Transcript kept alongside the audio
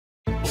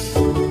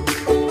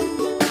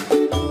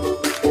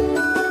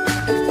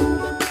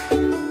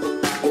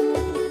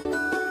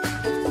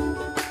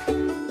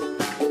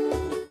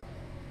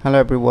Hello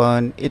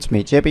everyone, it's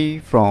me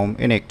JB from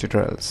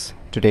UniqueTutorials.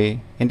 Today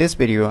in this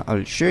video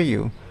I'll show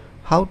you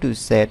how to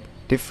set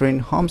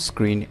different home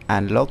screen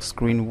and lock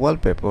screen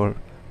wallpaper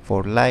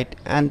for light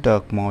and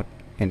dark mode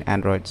in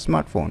Android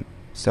smartphone.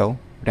 So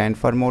without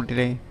further more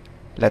delay,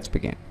 let's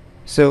begin.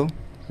 So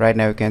right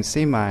now you can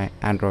see my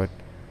Android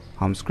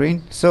home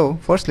screen. So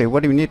firstly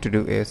what you need to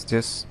do is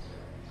just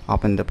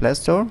open the Play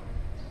Store,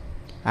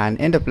 and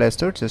in the Play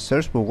Store just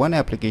search for one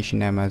application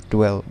named as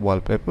Dual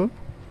Wallpaper.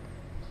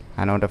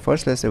 And on the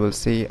first list you will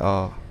see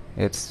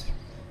its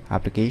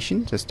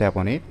application. Just tap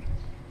on it,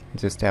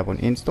 just tap on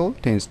install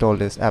to install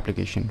this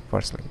application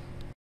firstly.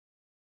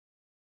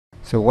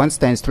 So once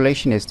the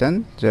installation is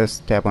done,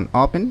 just tap on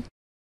open,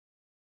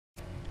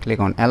 click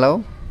on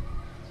allow.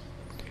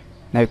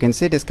 Now you can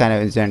see this kind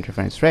of user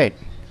interface, right?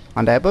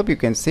 On the above you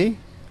can see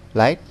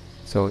light,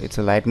 so it's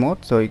a light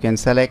mode, so you can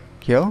select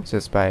here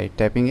just by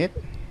tapping it.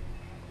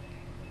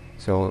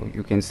 So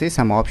you can see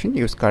some option,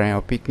 use current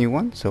or pick new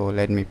one. So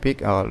let me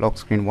pick a lock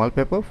screen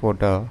wallpaper for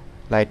the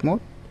light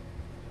mode.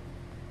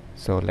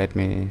 So let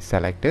me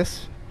select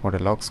this for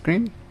the lock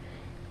screen,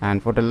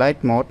 and for the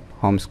light mode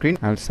home screen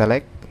I'll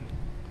select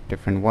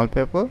different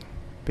wallpaper,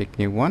 pick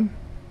new one.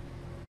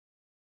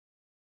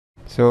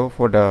 So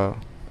for the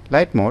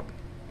light mode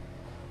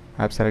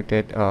I've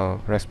selected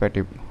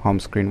respective home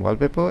screen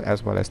wallpaper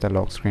as well as the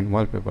lock screen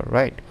wallpaper,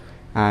 right?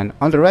 And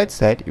on the right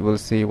side you will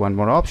see one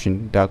more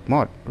option, dark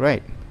mode,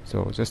 right?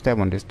 So just tap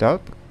on this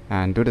dark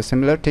and do the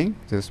similar thing.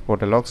 Just for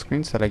the lock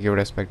screen select your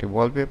respective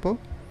wallpaper,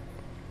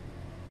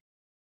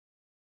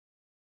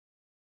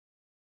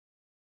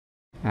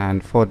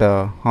 and for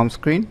the home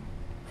screen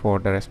for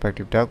the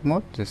respective dark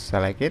mode just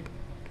select it,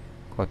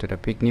 go to the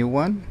pick new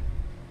one.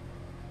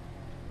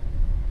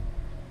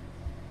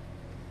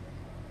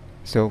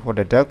 So for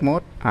the dark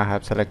mode I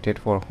have selected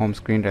for home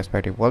screen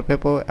respective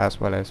wallpaper as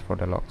well as for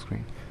the lock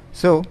screen.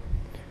 So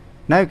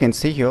now you can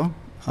see here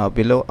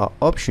below a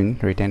option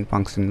written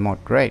function mode,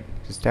 right?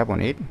 Just tap on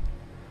it.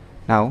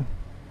 Now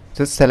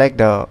just select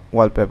the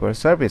wallpaper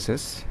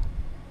services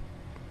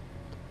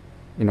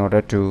in order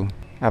to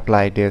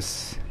apply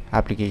this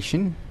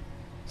application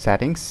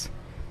settings.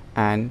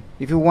 And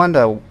if you want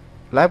a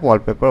live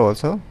wallpaper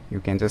also, you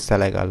can just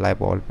select a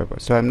live wallpaper.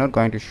 So I'm not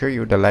going to show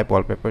you the live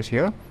wallpapers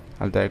here.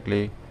 I'll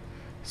directly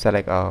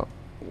select a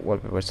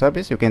wallpaper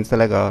service. You can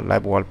select a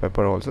live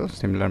wallpaper also,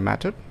 similar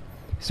method.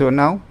 So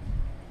now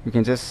you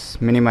can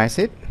just minimize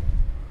it.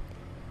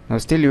 Now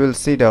still you will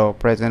see the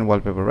present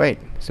wallpaper, right?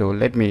 So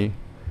let me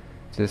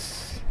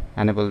just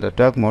enable the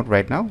dark mode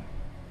right now.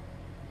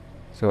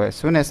 So as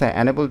soon as I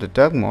enable the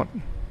dark mode,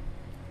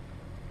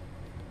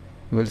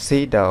 you will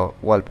see the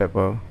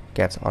wallpaper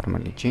gets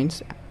automatically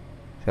changed.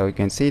 So you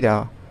can see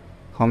the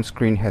home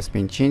screen has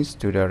been changed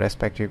to the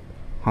respective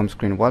home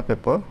screen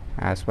wallpaper,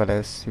 as well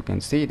as you can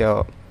see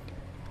the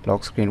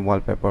lock screen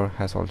wallpaper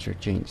has also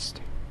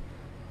changed.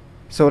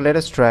 So let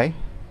us try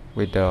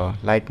with the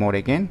light mode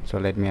again. So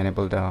let me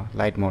enable the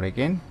light mode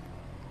again,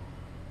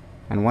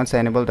 and once I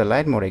enable the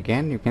light mode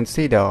again, you can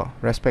see the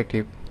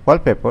respective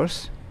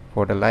wallpapers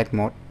for the light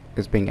mode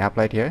is being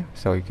applied here.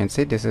 So you can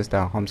see this is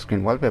the home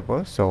screen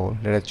wallpaper. So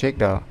let us check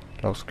the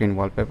lock screen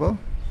wallpaper.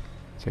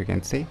 So you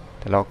can see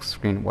the lock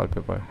screen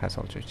wallpaper has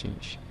also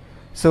changed.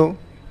 So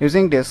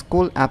using this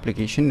cool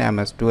application named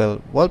as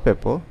Dual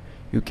Wallpaper,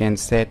 you can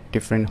set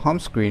different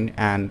home screen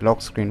and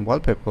lock screen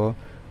wallpaper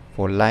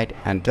for light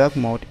and dark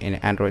mode in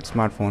Android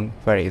smartphone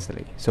very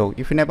easily. So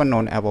if you never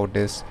known about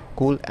this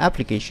cool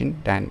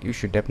application, then you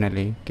should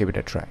definitely give it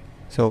a try.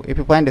 So if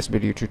you find this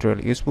video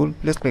tutorial useful,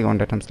 please click on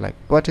the thumbs like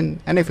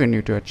button, and if you're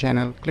new to our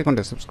channel, click on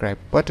the subscribe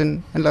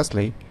button, and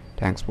lastly,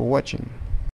 thanks for watching.